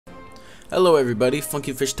Hello everybody,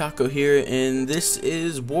 FunkyFishTaco here, and this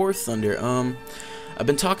is War Thunder. I've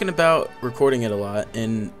been talking about recording it a lot,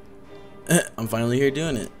 and I'm finally here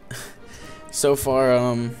doing it. So far,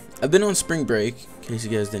 I've been on spring break, in case you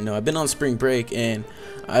guys didn't know. I've been on spring break, and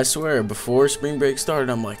I swear, before spring break started,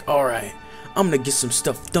 I'm like, alright, I'm gonna get some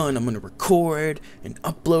stuff done. I'm gonna record, and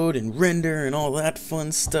upload, and render, and all that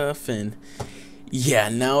fun stuff, and yeah,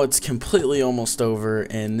 now it's completely almost over,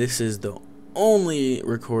 and this is the only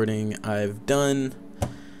recording I've done,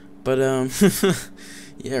 but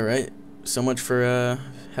yeah, right, so much for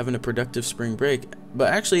having a productive spring break.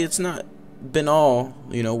 But actually, it's not been all,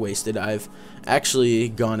 you know, wasted. I've actually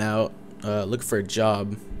gone out looking for a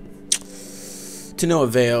job to no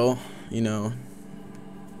avail. You know,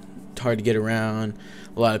 it's hard to get around.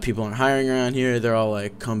 A lot of people aren't hiring around here. They're all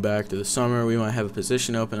like, come back to the summer, we might have a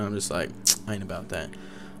position open. I'm just like, I ain't about that.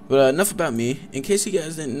 But enough about me. In case you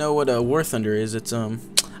guys didn't know what War Thunder is, it's I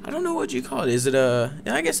don't know what you call it. Is it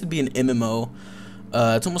I guess it'd be an MMO.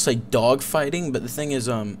 It's almost like dog fighting, but the thing is,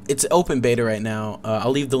 it's open beta right now.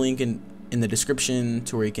 I'll leave the link in the description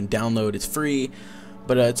to where you can download. It's free,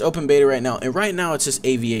 but it's open beta right now. And right now it's just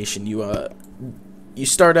aviation. You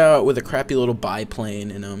start out with a crappy little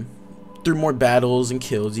biplane, and through more battles and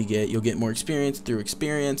kills you'll get more experience. Through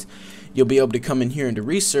experience, you'll be able to come in here into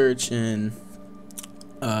research and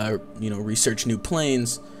you know, research new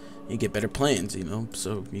planes. You get better planes, you know,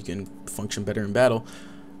 so you can function better in battle.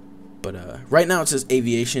 But right now it says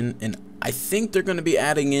aviation, and I think they're going to be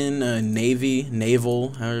adding in naval,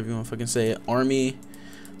 however you want to fucking say it, army.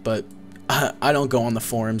 But I don't go on the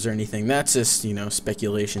forums or anything. That's just, you know,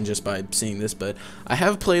 speculation just by seeing this. But I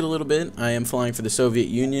have played a little bit. I am flying for the Soviet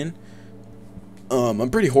Union.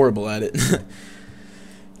 I'm pretty horrible at it.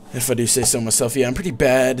 If I do say so myself. Yeah, I'm pretty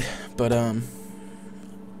bad, but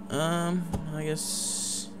I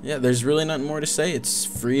guess, yeah, there's really nothing more to say. It's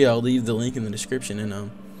free. I'll leave the link in the description,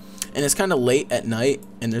 and it's kind of late at night,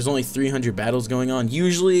 and there's only 300 battles going on.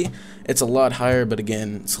 Usually it's a lot higher, but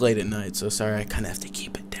again, it's late at night, so sorry, I kind of have to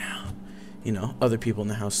keep it down. You know, other people in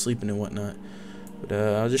the house sleeping and whatnot. But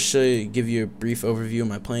I'll just give you a brief overview of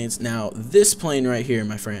my planes. Now, this plane right here,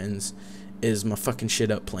 my friends, is my fucking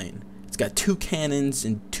shit up plane. It's got 2 cannons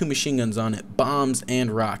and 2 machine guns on it, bombs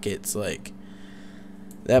and rockets. Like,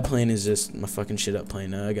 that plane is just my fucking shit up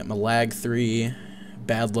plane. I got my lag 3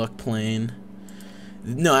 bad luck plane.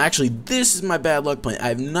 No, actually, this is my bad luck plane. I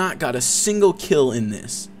have not got a single kill in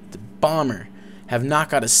this. The bomber have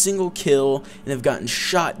not got a single kill and have gotten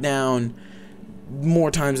shot down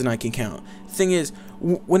more times than I can count. Thing is,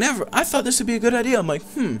 whenever I thought this would be a good idea, I'm like,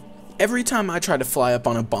 every time I try to fly up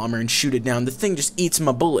on a bomber and shoot it down, the thing just eats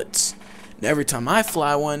my bullets. And every time I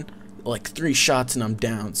fly one, like 3 shots and I'm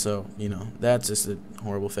down. So, you know, that's just a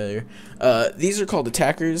horrible failure. These are called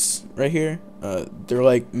attackers right here. They're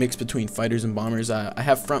like mixed between fighters and bombers. I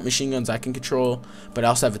have front machine guns I can control, but I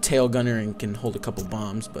also have a tail gunner and can hold a couple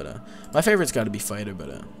bombs. But my favorite's got to be fighter.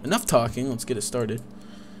 But enough talking, let's get it started.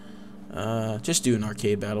 Just do an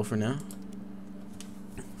arcade battle for now.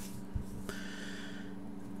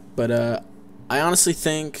 But I honestly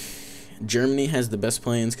think Germany has the best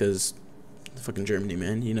planes, because fucking Germany,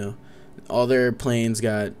 man, you know, all their planes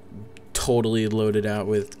got totally loaded out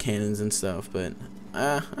with cannons and stuff. But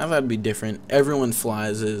I thought it'd be different. Everyone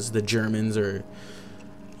flies as the Germans, or,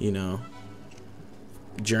 you know,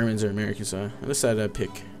 Germans or Americans. So I decided I'd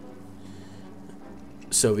pick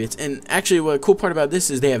Soviets. And actually, what a cool part about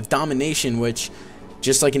this is they have domination, which,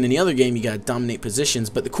 just like in any other game, you gotta dominate positions.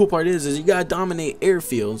 But the cool part is you gotta dominate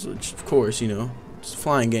airfields, which, of course, you know, it's a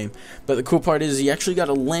flying game. But the cool part is you actually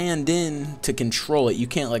gotta land in to control it. You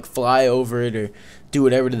can't like fly over it or do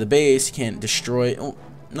whatever to the base. You can't destroy it. Well,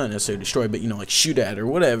 not necessarily destroy, but, you know, like shoot at it or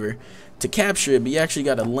whatever to capture it. But you actually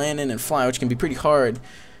gotta land in and fly, which can be pretty hard,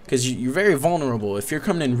 because you're very vulnerable. If you're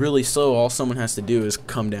coming in really slow, all someone has to do is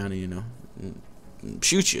come down and, you know, and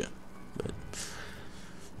shoot you. But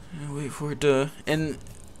wait for it to. And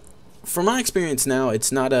from my experience now,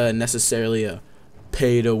 it's not necessarily a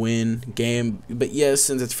pay to win game, but yes,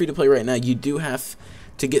 since it's free to play right now, you do have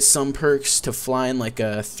to get some perks to fly in like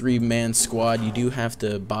a 3-man squad. You do have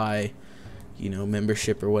to buy, you know,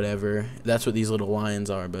 membership or whatever. That's what these little lions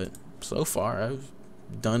are. But so far I've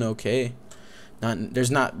done okay.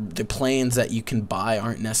 There's not the planes that you can buy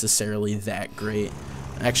aren't necessarily that great.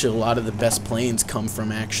 Actually, a lot of the best planes come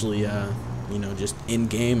from actually you know, just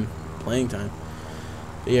in-game playing time.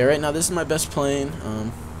 But yeah, right now this is my best plane.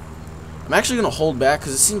 I'm actually gonna hold back,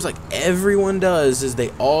 because it seems like everyone does is they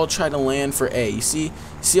all try to land for A. You see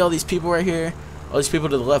all these people right here, all these people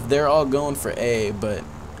to the left, they're all going for A,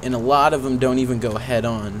 and a lot of them don't even go head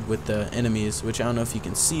on with the enemies, which I don't know if you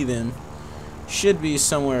can see them. Should be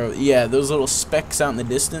somewhere. Yeah, those little specks out in the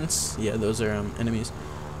distance. Yeah, those are enemies.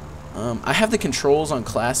 I have the controls on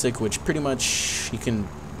classic, which pretty much you can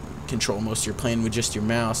control most of your plane with just your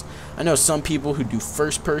mouse. I know some people who do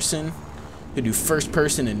first person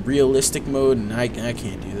in realistic mode, and I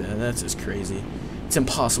can't do that. That's just crazy. It's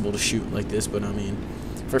impossible to shoot like this, but I mean,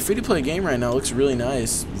 for a free-to-play game right now, it looks really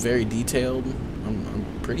nice, very detailed. I'm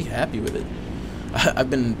pretty happy with it. I've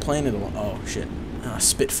been playing it a lot. Oh shit,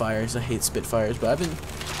 Spitfires. I hate Spitfires, but I've been.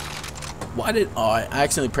 Why did? Oh, I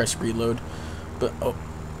accidentally pressed reload, but oh,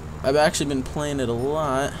 I've actually been playing it a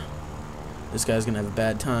lot. This guy's gonna have a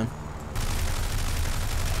bad time.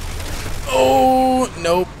 Oh,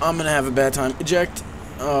 nope. I'm gonna have a bad time. Eject.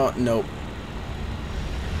 Oh, nope.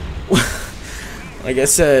 Like I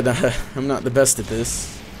said, I'm not the best at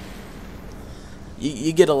this.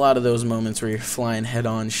 You get a lot of those moments where you're flying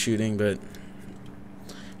head-on shooting, but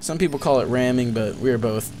some people call it ramming, but we were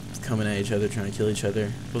both coming at each other, trying to kill each other.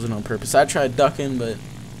 It wasn't on purpose. I tried ducking, but,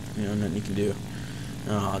 you know, nothing you can do.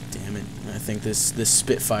 Oh, damn it. I think this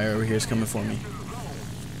Spitfire over here is coming for me.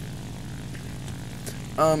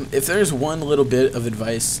 If there's one little bit of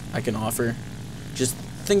advice I can offer, just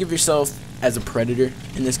think of yourself as a predator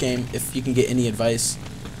in this game. If you can get any advice,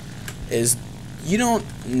 is you don't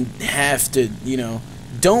have to, you know,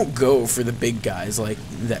 don't go for the big guys like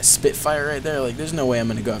that Spitfire right there. Like, there's no way I'm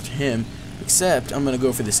going to go after him, except I'm going to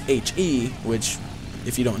go for this HE, which,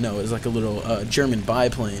 if you don't know, is like a little German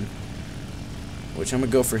biplane, which I'm going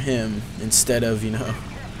to go for him instead of, you know,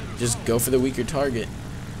 just go for the weaker target.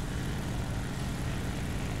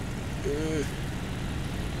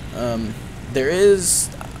 There is,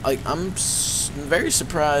 like, I'm very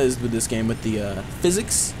surprised with this game with the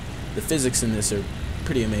physics. The physics in this are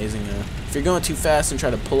pretty amazing. If you're going too fast and try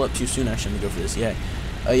to pull up too soon, I shouldn't go for this. Yeah,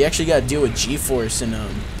 you actually got to deal with G-force and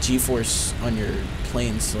G-force on your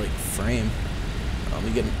plane's like frame.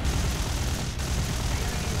 We get.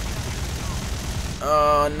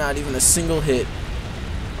 Oh, not even a single hit.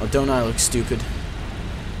 Oh, don't I look stupid?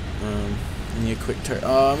 I need a quick turn.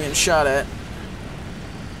 Oh, I'm getting shot at.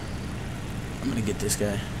 I'm gonna get this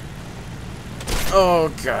guy.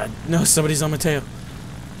 Oh god, no! Somebody's on my tail.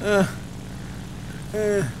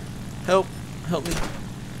 Help! Help me!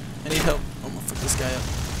 I need help. I'm gonna fuck this guy up.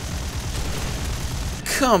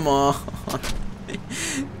 Come on!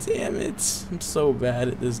 Damn it! I'm so bad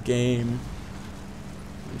at this game.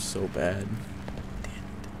 I'm so bad.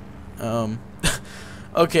 Damn it.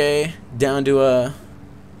 Okay, down to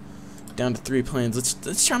 3 planes.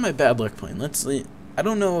 Let's try my bad luck plane. I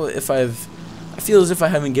don't know if I feel as if I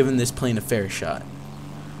haven't given this plane a fair shot.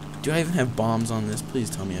 Do I even have bombs on this? Please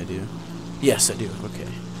tell me I do. Yes, I do. Okay.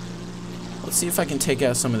 Let's see if I can take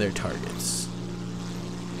out some of their targets.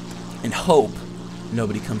 And hope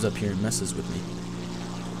nobody comes up here and messes with me.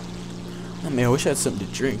 Oh man, I wish I had something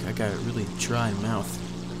to drink. I got a really dry mouth.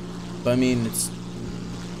 But I mean, it's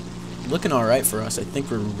looking alright for us. I think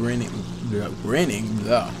we're winning.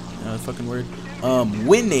 Fucking word.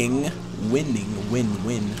 Winning.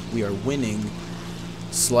 Win. We are winning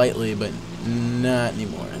slightly, but not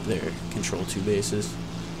anymore. They're control 2 bases.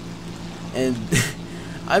 And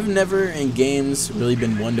I've never in games really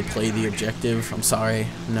been one to play the objective. I'm sorry,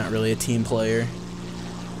 I'm not really a team player.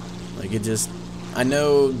 Like, it just, I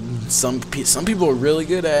know some people are really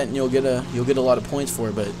good at it, and you'll get a lot of points for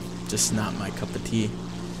it, but just not my cup of tea.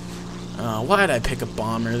 Why did I pick a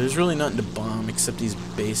bomber? There's really nothing to bomb except these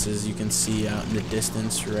bases you can see out in the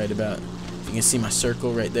distance, right about. You can see my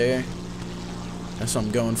circle right there. That's what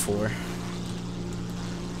I'm going for.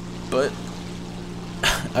 But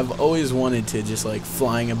I've always wanted to just, like,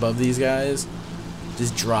 flying above these guys,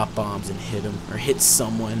 just drop bombs and hit them, or hit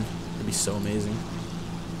someone. That'd be so amazing.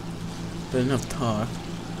 But enough talk.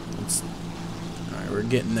 Alright, we're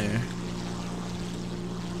getting there.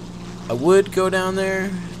 I would go down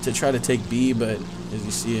there to try to take B, but as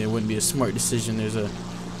you see, it wouldn't be a smart decision. There's a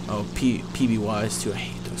PBYs too. I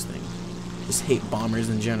hate those things. Just hate bombers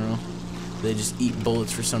in general. They just eat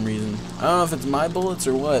bullets for some reason. I don't know if it's my bullets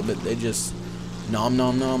or what, but they just nom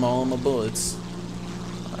all of my bullets.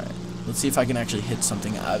 Alright, let's see if I can actually hit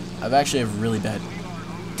something. I've actually have really bad.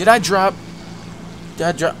 Did I drop?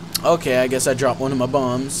 Okay, I guess I dropped one of my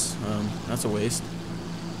bombs. That's a waste.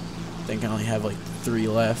 I think I only have like 3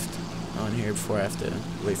 left on here before I have to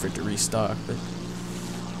wait for it to restock. But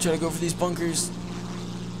try to go for these bunkers.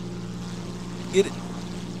 Get it.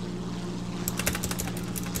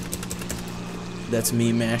 That's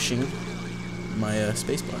me mashing my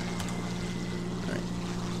spacebar. Alright.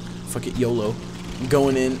 Fuck it, YOLO. I'm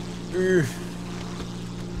going in. I'm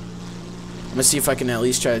gonna see if I can at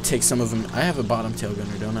least try to take some of them. I have a bottom tail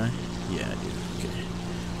gunner, don't I? Yeah, I do. Okay.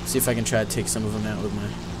 See if I can try to take some of them out with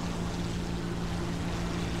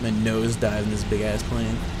my nose dive in this big ass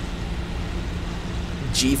plane.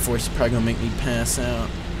 G-force is probably gonna make me pass out.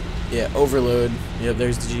 Yeah, overload. Yep,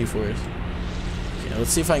 there's the G-force. Okay, let's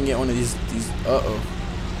see if I can get one of these. Uh-oh.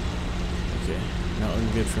 Okay, not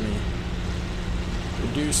looking good for me.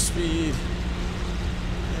 Reduce speed.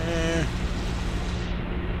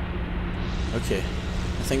 Okay,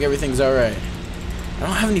 I think everything's alright. I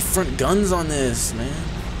don't have any front guns on this, man.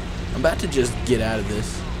 I'm about to just get out of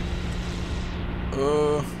this.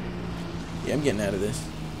 Yeah, I'm getting out of this.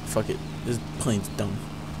 Fuck it. This plane's dumb.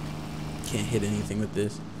 Can't hit anything with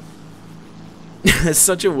this. It's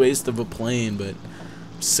such a waste of a plane, but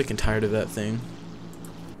I'm sick and tired of that thing.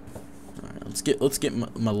 Alright, let's get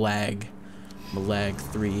my lag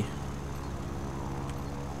 3.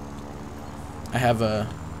 I have I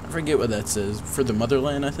forget what that says. For the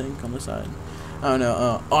motherland, I think, on the side. I don't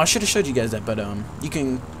know. Oh, I should have showed you guys that, but you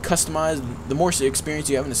can customize. The more experience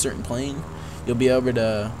you have in a certain plane, you'll be able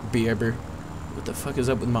to what the fuck is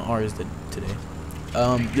up with my R's today?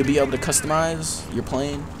 You'll be able to customize your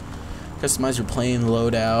plane,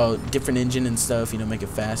 load out different engine and stuff. You know, make it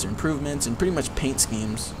faster, improvements, and pretty much paint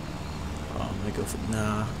schemes. Oh, I'm gonna go for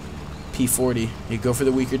P40. You go for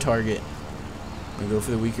the weaker target. I'm gonna go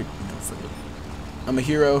for the weaker. No, fuck it. I'm a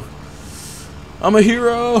hero. I'm a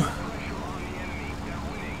hero.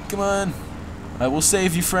 Come on. I will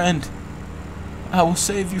save you, friend. I will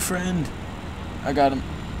save you, friend. I got him.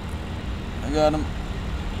 I got him.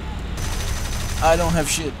 I don't have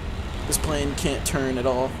shit. This plane can't turn at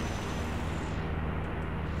all.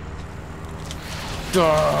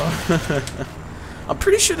 I'm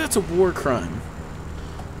pretty sure that's a war crime.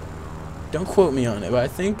 Don't quote me on it, but I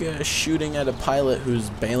think shooting at a pilot who's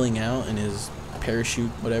bailing out in his parachute,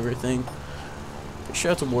 whatever thing. Pretty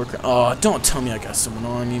sure that's a war crime. Oh, don't tell me I got someone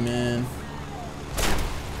on me, man.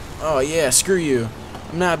 Oh yeah, screw you.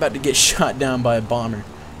 I'm not about to get shot down by a bomber.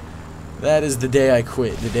 That is the day I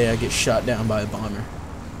quit, the day I get shot down by a bomber.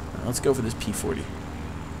 Let's go for this P40.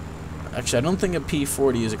 Actually, I don't think a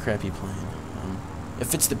P40 is a crappy plane.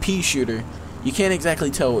 If it's the P shooter, you can't exactly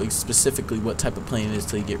tell specifically what type of plane it is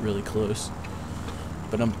till you get really close.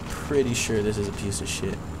 But I'm pretty sure this is a piece of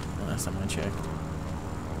shit, last time I checked.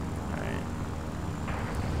 Alright.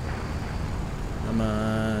 Come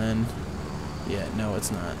on. Yeah, no, it's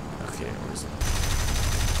not. Okay, where is it?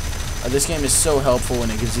 This game is so helpful when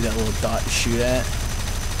it gives you that little dot to shoot at.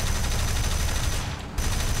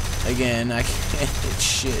 Again, I can't hit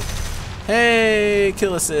shit. Hey,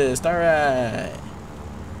 kill assist. Alright.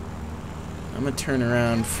 I'm gonna turn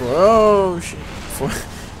around for. Oh, shit.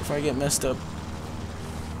 Before I get messed up.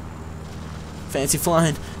 Fancy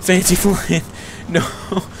flying. Fancy flying. No.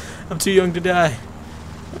 I'm too young to die.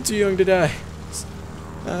 I'm too young to die.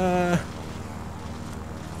 I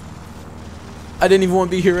didn't even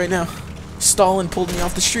want to be here right now. Stalin pulled me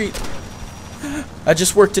off the street. I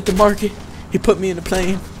just worked at the market. He put me in a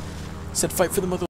plane. Said fight for the mother.